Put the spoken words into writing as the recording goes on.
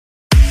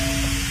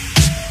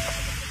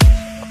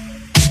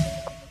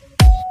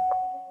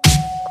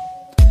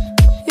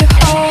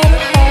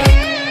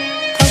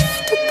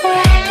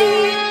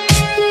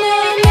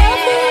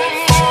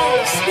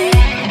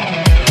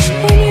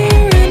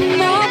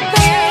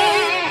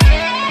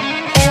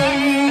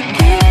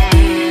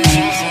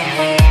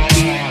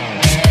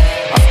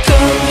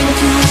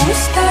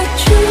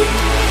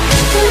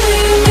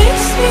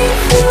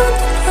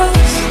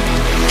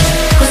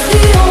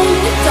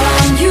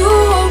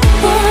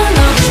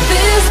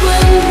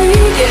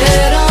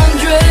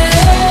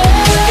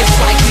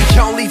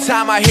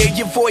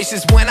your voice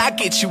is when I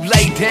get you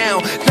laid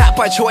down. Not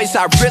by choice,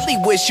 I really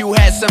wish you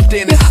had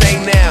something to say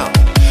now.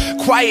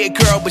 Quiet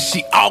girl, but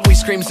she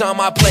always screams on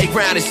my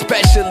playground,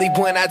 especially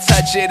when I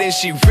touch it, and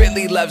she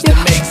really loves to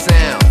make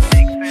sounds.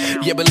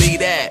 Yeah, believe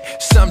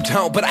that. Some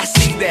don't, but I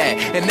see that,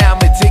 and now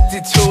I'm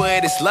addicted to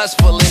it. It's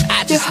lustful and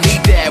I just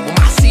need that. With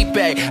my seat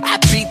back, I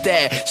beat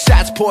that.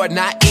 Shots poured and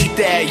I eat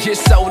that. You're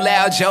so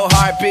loud, your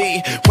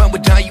heartbeat. When we're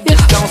done, you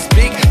just don't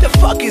speak. The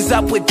fuck is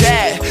up with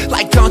that?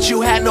 Like, don't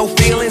you have no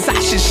feelings? I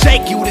should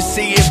shake you to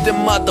see if the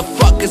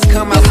motherfuckers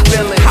come out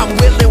spilling. I'm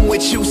willing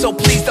with you, so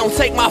please don't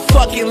take my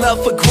fucking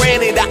love for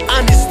granted. I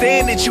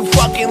understand that you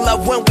fucking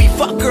love when we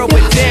fuck, girl,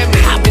 but damn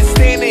it, I've been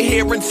standing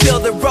here until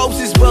the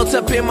roses welt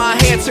up in my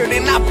hands, and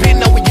I've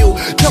been over you.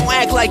 Don't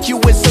act like you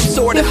was some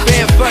sort of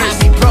fan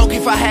first. I'd be broke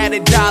if I had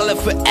 $1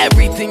 for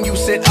everything you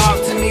said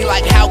off to me.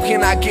 Like, how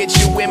can I get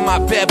you in my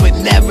bed but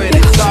never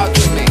to talk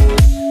to me?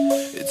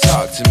 To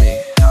talk to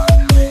me,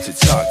 to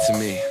talk to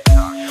me.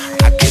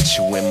 I get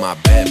you in my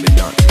bed but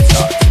not to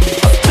talk to me.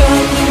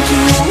 Darling, do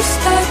you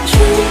start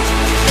true?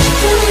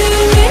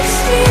 Really makes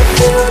me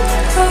feel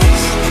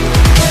close.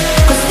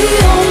 'Cause the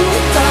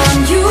only time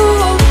you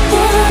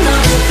open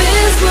up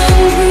is when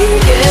we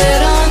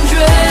get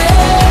undressed.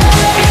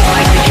 It's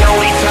like the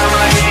only time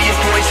I hear your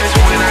voice is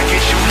when I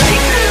get you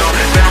laid down.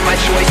 Not my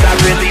choice, I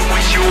really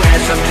wish you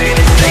had something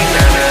to say.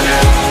 Nah, nah,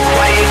 nah.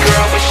 Quiet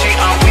girl, but she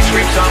always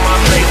screams on my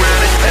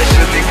playground,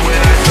 especially when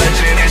I touch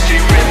it, and she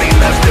really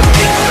loves to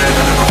make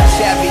sounds.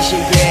 Savage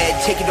in bed,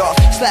 take it off,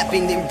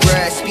 slapping them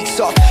breasts. Speak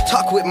soft,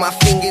 talk with my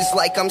fingers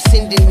like I'm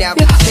sending out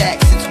the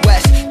text. It's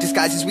west,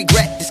 disguise as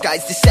regret,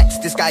 disguise the sex,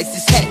 disguise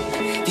this head.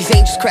 These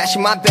angels crash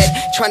in my bed,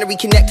 trying to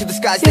reconnect to the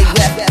skies they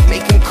left.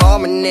 Make them call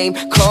my name,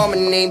 call my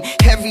name.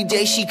 Every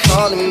day she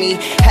calling me,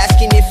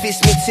 asking if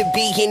it's meant to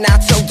be, and I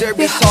told her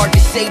it's hard to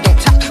say. Don't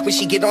talk when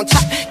she get on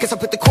top, 'cause I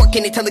put the cork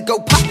in it till it go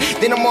pop.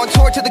 Then I'm on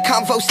tour till the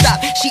convo stop.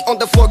 She on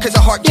the floor 'cause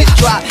her heart just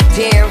dropped.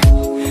 Damn,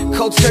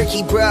 cold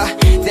turkey, bruh.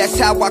 That's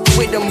how I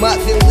quit them up,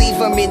 then leave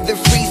them in the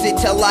freezer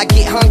till I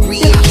get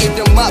hungry and give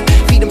them up.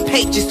 Feed them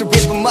paint just to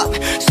rip them up.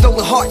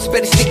 Stolen hearts,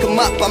 better stick them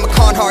up. I'm a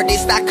con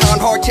artist, I con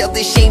hard. Tell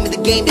the shame of the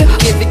game, then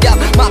give it up.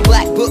 My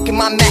black book and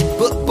my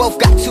MacBook both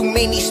got too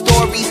many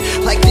stories.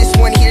 Like this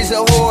one here's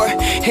a whore,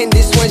 and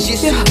this one's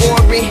just too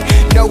boring.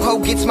 No hoe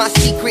gets my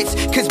secrets,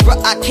 'cause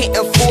bruh, I can't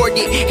afford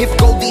it. If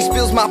Goldie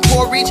spills my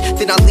porridge,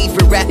 then I leave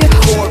her at the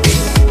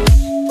chorus.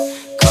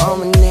 Call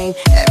my name,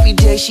 every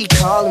day she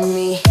calling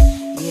me.